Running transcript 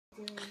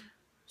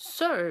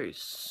So,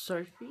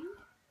 Sophie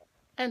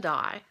and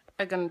I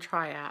are going to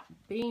try out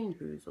Bean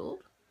Boozled.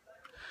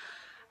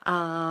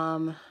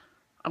 I'm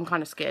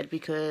kind of scared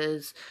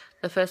because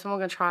the first one we're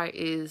going to try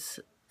is...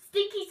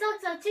 Stinky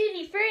socks are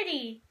tutti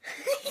frutti.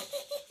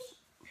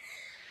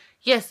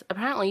 Yes,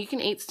 apparently you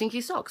can eat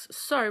stinky socks.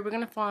 So, we're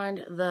going to find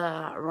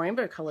the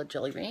rainbow coloured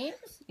jelly beans.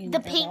 The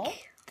pink. Bowl.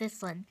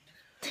 This one.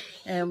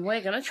 And we're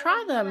going to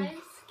try them.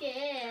 I'm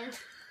scared.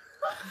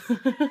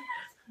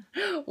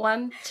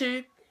 1,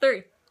 2,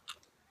 3.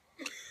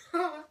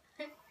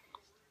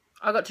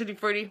 I got tutti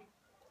frutti.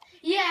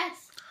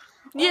 Yes.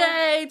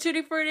 Yay,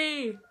 tutti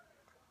frutti.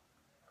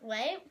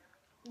 Wait.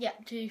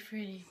 Yep, tutti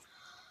frutti.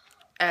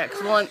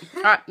 Excellent.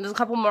 Alright, there's a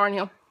couple more in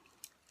here.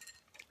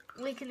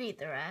 We can eat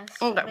the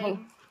rest. Okay, cool.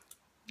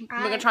 We're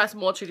going to try some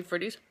more tutti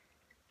fruttis.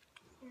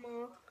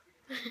 More.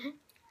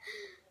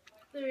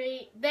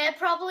 3. They're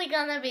probably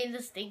going to be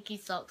the stinky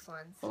socks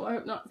ones. Oh, I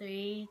hope not.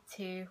 3,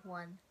 2,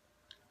 1.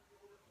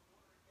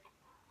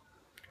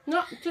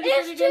 No, tutti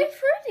it's frutti. tutti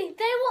frutti.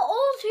 They were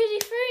all tutti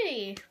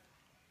frutti.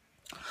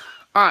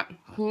 Alright,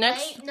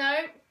 next. Wait,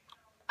 no.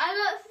 I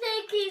got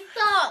stinky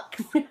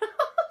socks.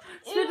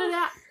 Spit it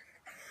out.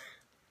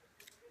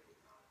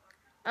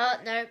 Oh,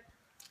 no.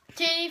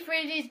 Tutti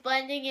frutti's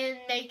blending in,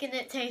 making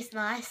it taste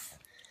nice.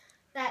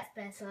 That's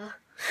better.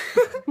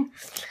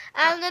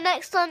 And the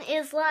next one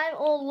is lime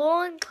or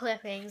lawn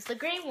clippings, the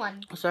green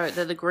one. So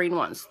they're the green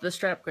ones, the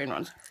straight up green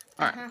ones.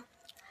 Alright.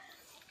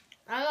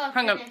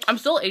 Hang on, I'm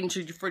still eating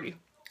tutti frutti.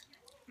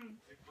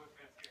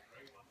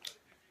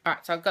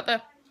 Alright, so I've got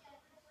the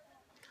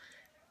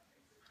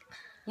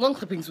lawn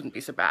clippings wouldn't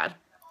be so bad.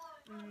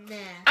 Nah.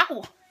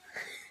 Ow!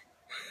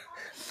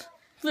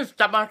 Just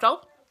stab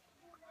myself.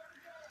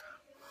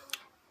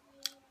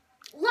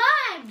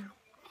 Lime!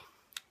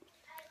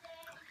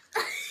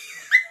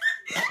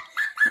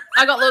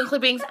 I got lawn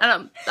clippings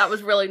and that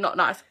was really not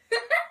nice.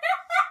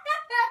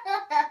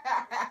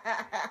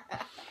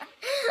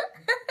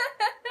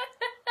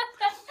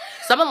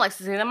 Someone likes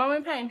to see them I'm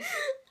in pain.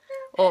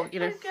 Or, you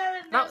know,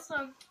 that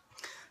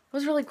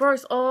was really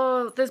gross.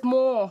 Oh, there's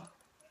more.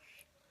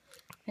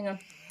 Hang on.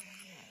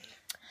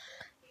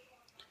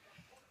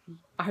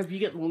 I hope you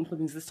get the lawn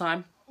clippings this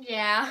time.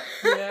 Yeah.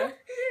 Yeah?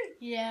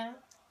 Yeah.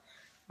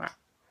 Right.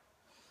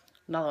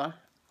 Another one.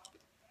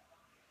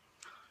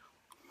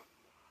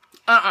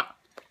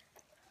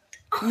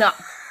 No.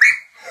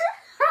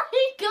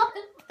 I got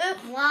the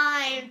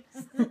limes.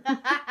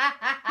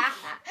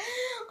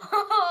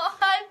 Oh,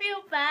 I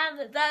feel bad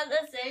at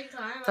the same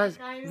time. That's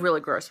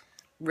really gross.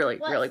 Really,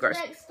 really gross.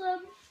 Next one?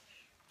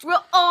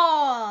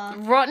 Oh.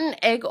 Rotten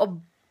egg or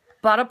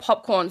butter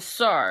popcorn.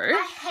 So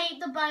I hate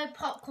the butter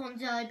popcorn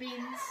jelly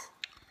beans.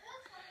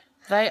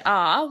 they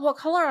are. What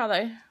colour are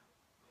they?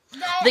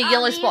 The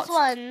yellow these spots.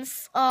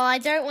 Ones. Oh, I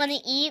don't want to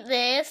eat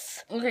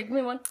this. Okay, give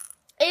me one.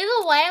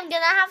 Either way, I'm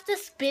going to have to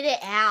spit it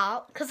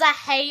out because I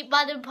hate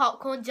buttered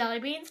popcorn jelly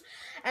beans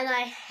and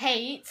I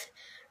hate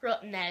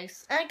rotten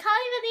eggs. And I can't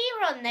even eat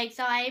rotten eggs,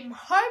 so I'm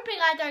hoping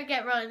I don't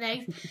get rotten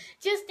eggs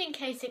just in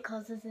case it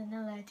causes an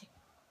allergic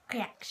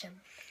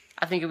reaction.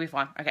 I think it'll be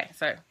fine. Okay,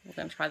 so we're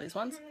going to try these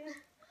ones.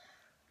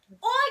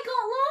 Oh, I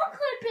got lawn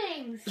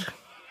clippings!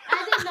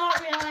 I did not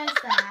realise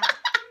that.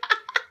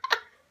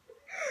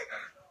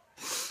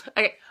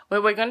 Okay,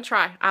 well, we're going to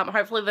try.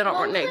 Hopefully they're not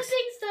rotten eggs. Lawn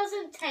clippings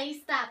doesn't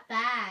taste that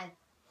bad.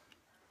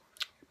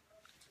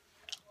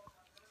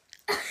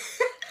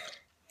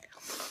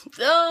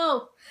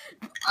 Oh!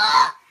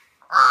 Ow!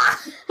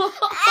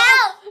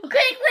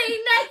 Quickly,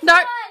 next No,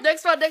 one!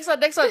 next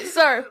one.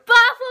 So,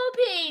 Baffle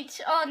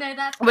peach! Oh no,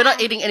 that's we're not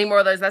bad. eating any more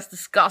of those. That's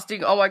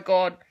disgusting. Oh my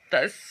god,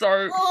 that is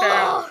so bad.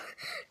 Oh,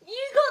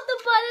 you got the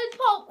buttered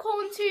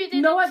popcorn too, didn't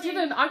you? No, I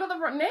didn't. I got the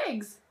rotten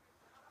eggs.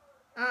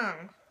 Oh.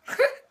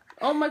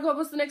 Oh my god,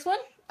 what's the next one?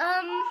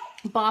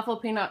 Barf or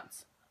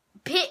peanuts?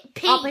 Peach.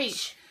 Oh,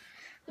 peach.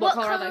 What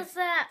colour are they? is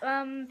that?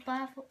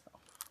 Baffle.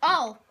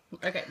 Oh.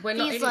 Okay, we're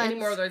not These eating any ones.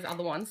 more of those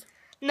other ones.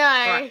 No.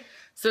 Right.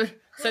 So these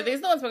are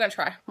the ones we're going to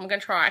try. I'm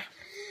going to try.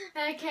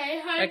 Okay,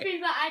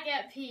 hoping that I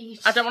get peach.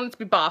 I don't want it to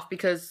be barf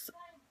because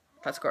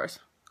that's gross.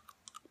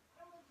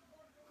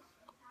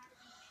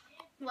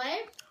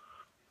 Wait.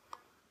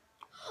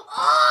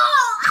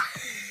 Oh!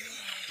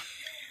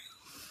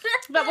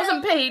 That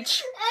wasn't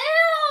peach.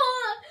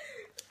 Ew!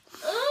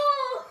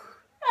 Oh,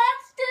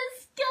 that's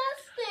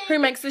disgusting. Who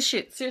makes this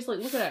shit? Seriously,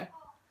 look at her.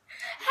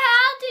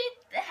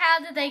 How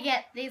did they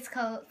get these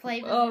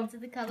flavors into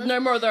the colours? No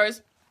more of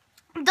those.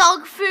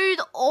 Dog food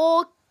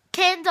or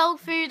canned dog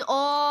food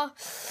or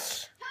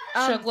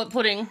Chocolate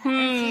pudding.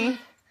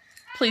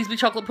 Please be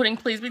chocolate pudding.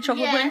 Please be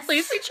chocolate pudding. Yes.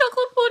 Please be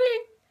chocolate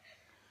pudding.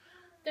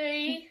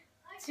 3,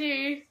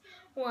 2,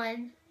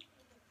 1.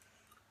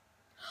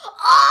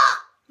 Oh!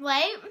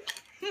 Wait.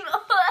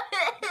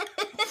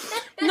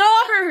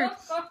 No!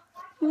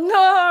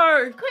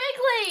 No!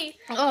 Quickly!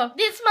 Oh,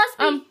 This must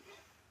be...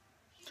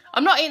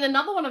 I'm not eating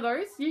another one of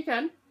those. You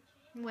can.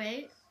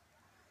 Wait.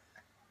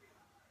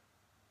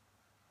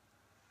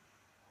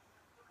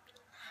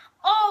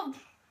 Oh!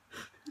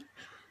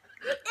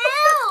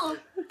 Ew!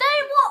 They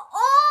were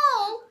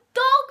all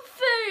dog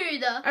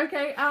food.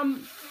 Okay,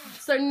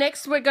 so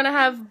next we're gonna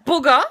have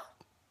booger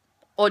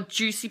or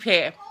juicy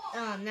pear.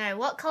 Oh no,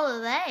 what colour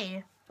are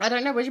they? I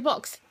don't know, where's your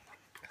box?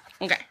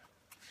 Okay.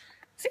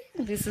 See,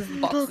 this is the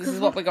box, this is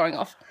what we're going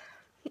off.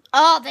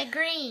 Oh, they're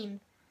green.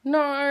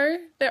 No,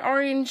 they're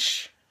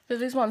orange. They're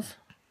these ones.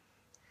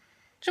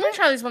 Should we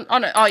try these ones? Oh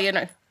no, oh yeah,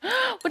 no.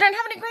 We don't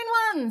have any green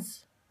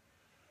ones.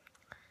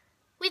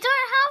 We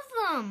don't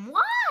have them.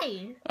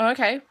 Why?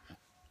 Okay.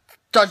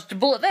 Dodged a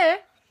bullet there.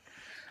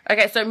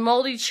 Okay, so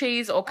moldy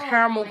cheese or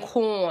caramel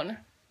corn.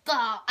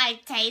 Oh, I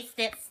taste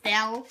it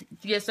still.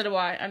 Yes, so do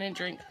I. I need a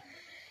drink.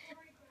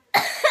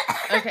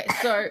 Okay,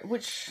 so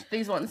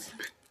these ones?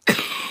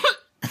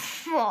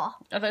 Oh,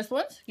 Are those the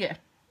ones? Yeah.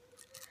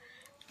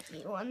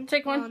 one.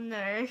 Take one. Oh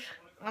no,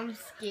 I'm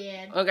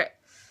scared. Okay.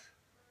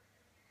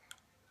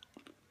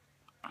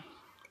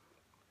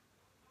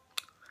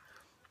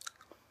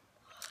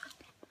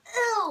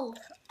 Ew.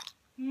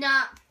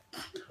 Nah.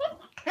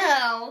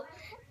 No.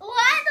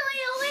 Why do we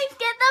always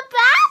get the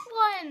bad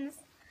ones?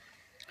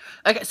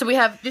 Okay, so we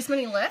have this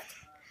many left.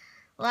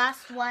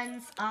 Last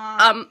ones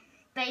are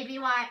baby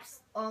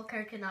wipes or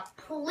coconut.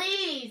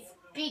 Please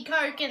be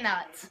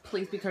coconut.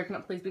 Please be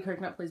coconut, please be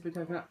coconut, please be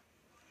coconut.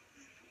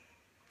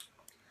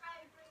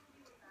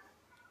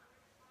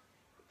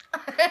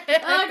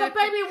 I got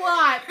baby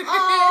wipe.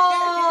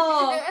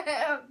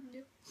 Oh.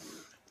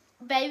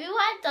 Baby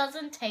wipe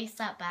doesn't taste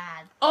that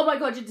bad. Oh my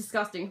god, you're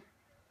disgusting.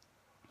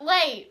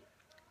 Wait.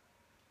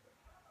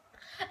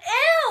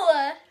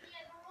 Ew.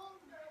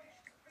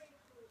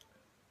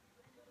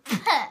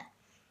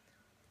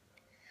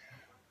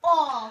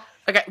 Oh.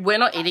 Okay, we're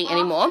not eating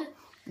anymore.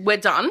 We're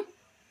done.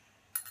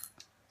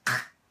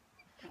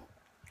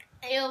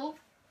 Ew.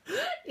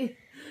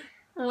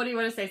 What do you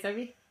want to say,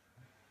 Sophie?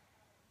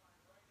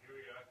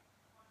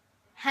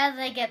 How do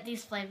they get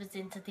these flavors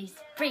into these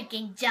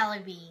freaking jelly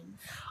beans?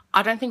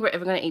 I don't think we're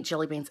ever going to eat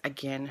jelly beans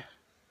again.